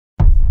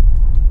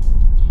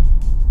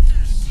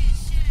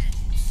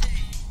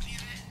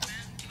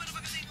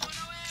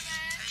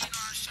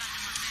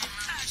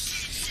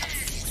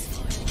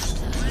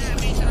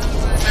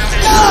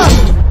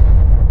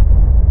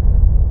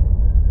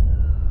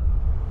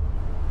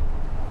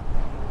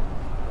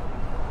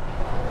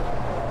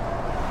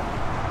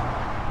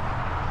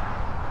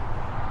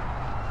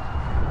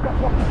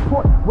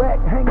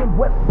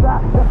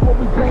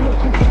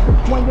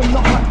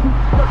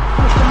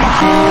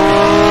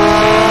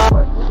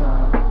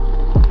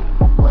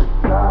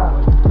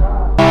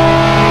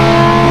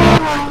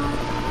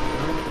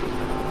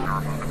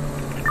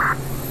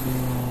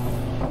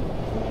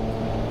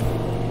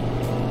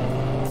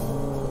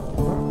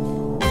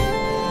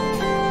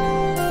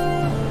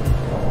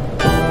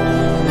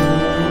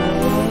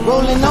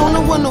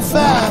105.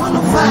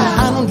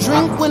 I don't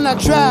drink when I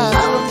drive,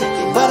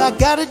 but I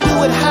gotta do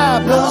it high.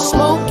 Blow the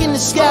smoke in the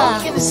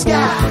sky.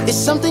 It's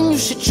something you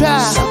should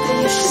try.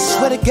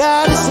 Swear to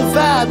God, it's a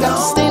vibe. Got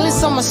the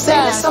stainless on my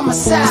side.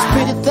 This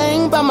pretty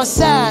thing by my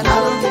side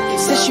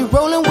says she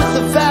rolling with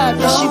the vibe.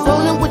 Yeah, she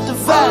rolling with the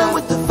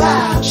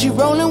vibe. She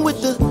rolling with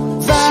the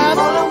vibe.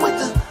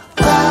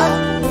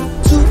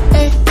 2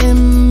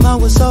 a.m. I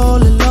was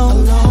all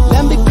alone.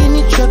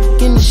 Lamborghini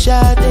truck in the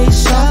Sade.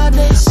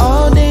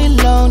 All day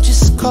long,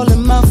 just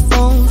calling my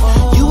phone.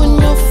 You and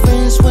your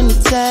friends when you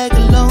tag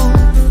along.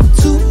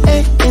 2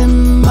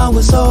 a.m. I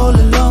was all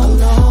alone.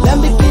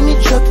 Lamborghini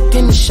truck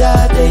in the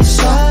Sade.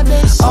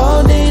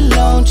 All day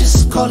long,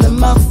 just calling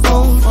my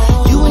phone.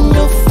 You and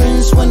your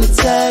friends when you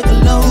tag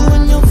along. You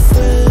and your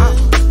friends.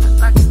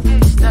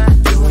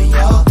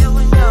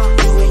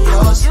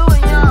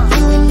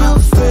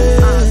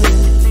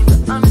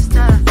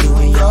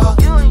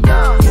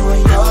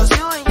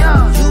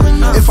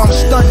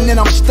 And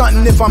I'm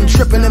stunting, if I'm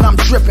tripping and I'm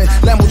dripping.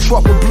 Lambo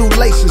truck with blue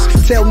laces,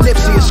 tell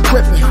Nipsey it's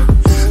crippin'.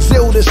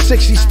 0 to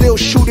 60, still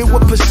shoot it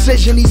with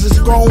precision. These is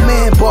grown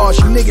man bars,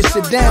 you niggas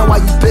sit down while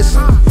you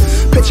pissin'.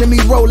 Picture me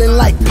rolling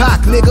like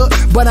Pac, nigga,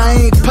 but I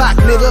ain't Pac,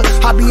 nigga.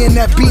 I be in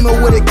that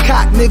Beamer with a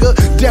cock, nigga.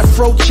 Death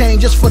row chain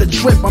just for the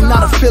drip, I'm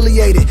not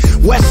affiliated.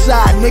 West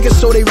side, nigga,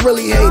 so they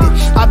really hate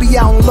it. I be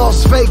out in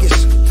Las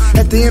Vegas,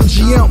 at the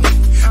MGM,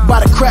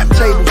 by the crap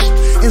tables,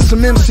 in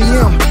some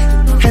MCM.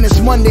 And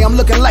it's Monday, I'm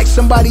looking like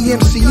somebody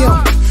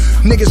MCM.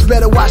 Niggas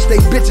better watch they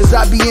bitches,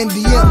 I be in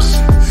DMs.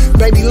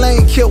 Baby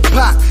Lane killed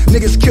Pac,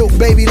 niggas killed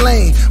Baby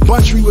Lane.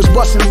 Buntry was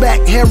busting back,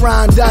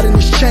 heroin died in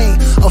his chain.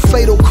 A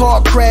fatal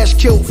car crash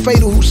killed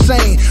Fatal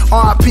Hussein.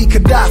 R.I.P.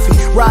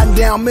 Gaddafi, riding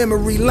down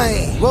memory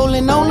lane.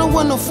 Rolling on the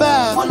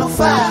 105.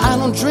 I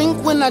don't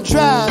drink when I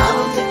drive,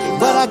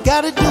 but I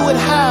gotta do it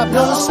high.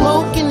 Blow the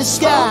smoke in the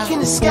sky.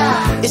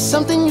 It's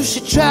something you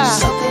should try.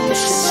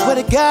 Swear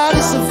to God,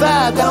 it's a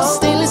vibe. Got the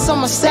stainless on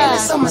my side.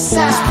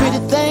 This pretty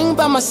thing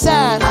by my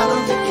side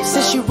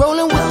says she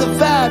rolling with the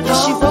vibe. Yeah,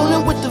 she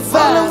rolling with the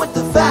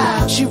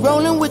vibe. She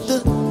rolling with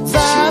the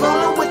vibe.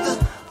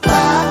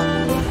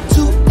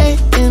 2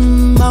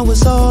 a.m. I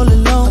was all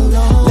alone.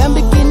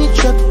 Lamborghini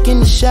truck in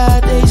the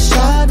Sade.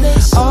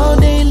 All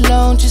day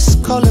long,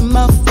 just calling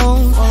my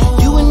phone.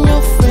 You and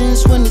your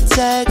friends when you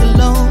tag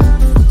along.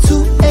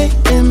 2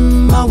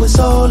 a.m. I was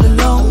all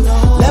alone.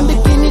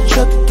 Lamborghini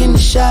truck in the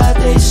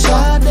Sade.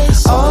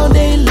 All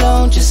day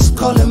long, just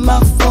calling my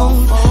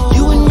phone.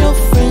 You and your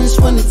friends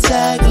when you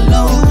tag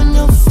along. You and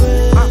your friends.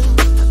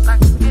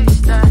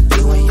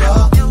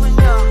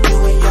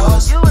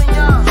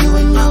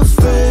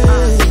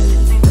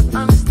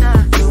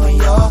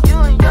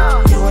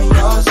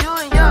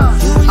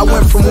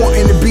 From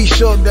wanting to be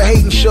Shug to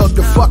hating Shug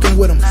to fucking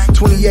with him.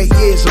 28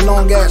 years, a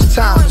long ass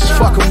time, just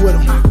fucking with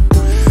him.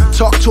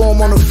 Talked to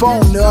him on the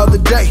phone the other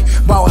day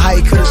about how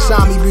he could've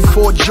signed me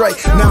before Dre.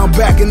 Now I'm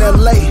back in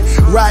LA,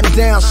 riding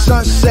down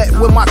Sunset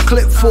with my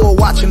clip full,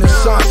 watching the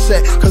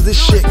sunset. Cause this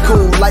shit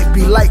cool, life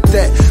be like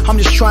that. I'm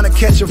just trying to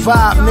catch a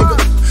vibe, nigga.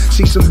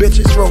 See some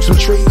bitches, throw some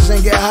trees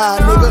and get high,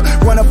 nigga.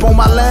 Run up on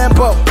my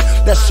Lambo,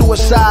 that's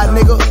suicide,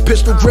 nigga.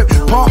 Pistol grip,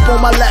 pump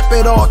on my lap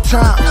at all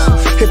times.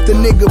 If the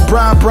nigga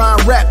Brian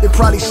rap, it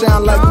probably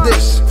sound like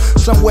this.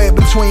 Somewhere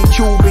between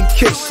Cube and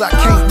Kiss, I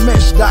can't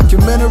miss.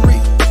 Documentary,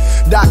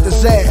 Dr.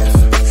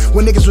 Zav,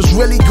 when niggas was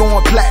really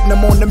going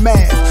platinum on the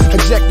math.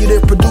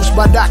 Executive produced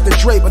by Dr.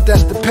 Dre, but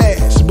that's the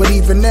past. But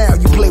even now,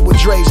 you play with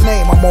Dre's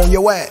name, I'm on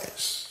your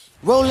ass.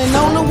 Rolling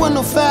on the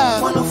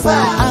 105.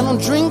 I don't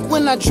drink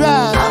when I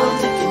drive,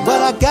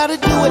 but I gotta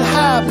do it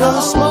high. Blow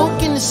the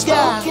smoke in the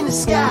sky.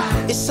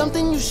 It's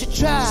something you should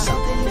try.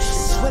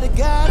 Swear to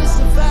God, it's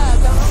a vibe.